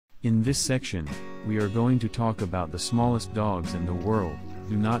In this section, we are going to talk about the smallest dogs in the world.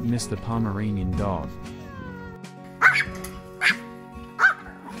 Do not miss the Pomeranian dog.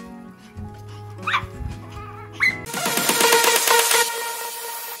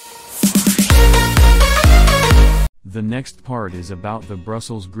 The next part is about the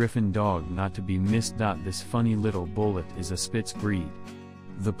Brussels Griffon dog, not to be missed. This funny little bullet is a Spitz breed.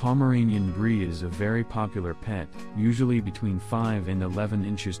 The Pomeranian breed is a very popular pet, usually between 5 and 11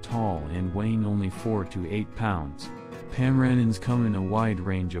 inches tall and weighing only 4 to 8 pounds. Pameranins come in a wide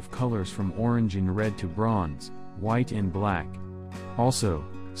range of colors from orange and red to bronze, white and black. Also,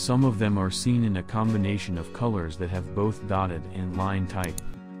 some of them are seen in a combination of colors that have both dotted and line type.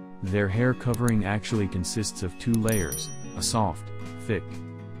 Their hair covering actually consists of 2 layers, a soft, thick,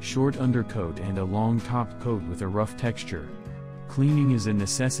 short undercoat and a long top coat with a rough texture. Cleaning is a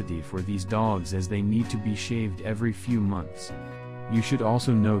necessity for these dogs as they need to be shaved every few months. You should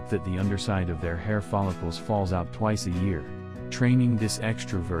also note that the underside of their hair follicles falls out twice a year. Training this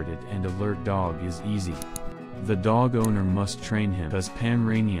extroverted and alert dog is easy. The dog owner must train him, as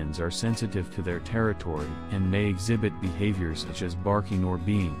Pomeranians are sensitive to their territory and may exhibit behaviors such as barking or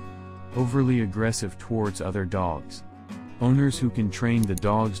being overly aggressive towards other dogs. Owners who can train the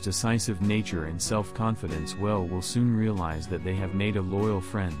dog's decisive nature and self-confidence well will soon realize that they have made a loyal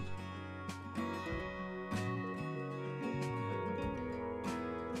friend.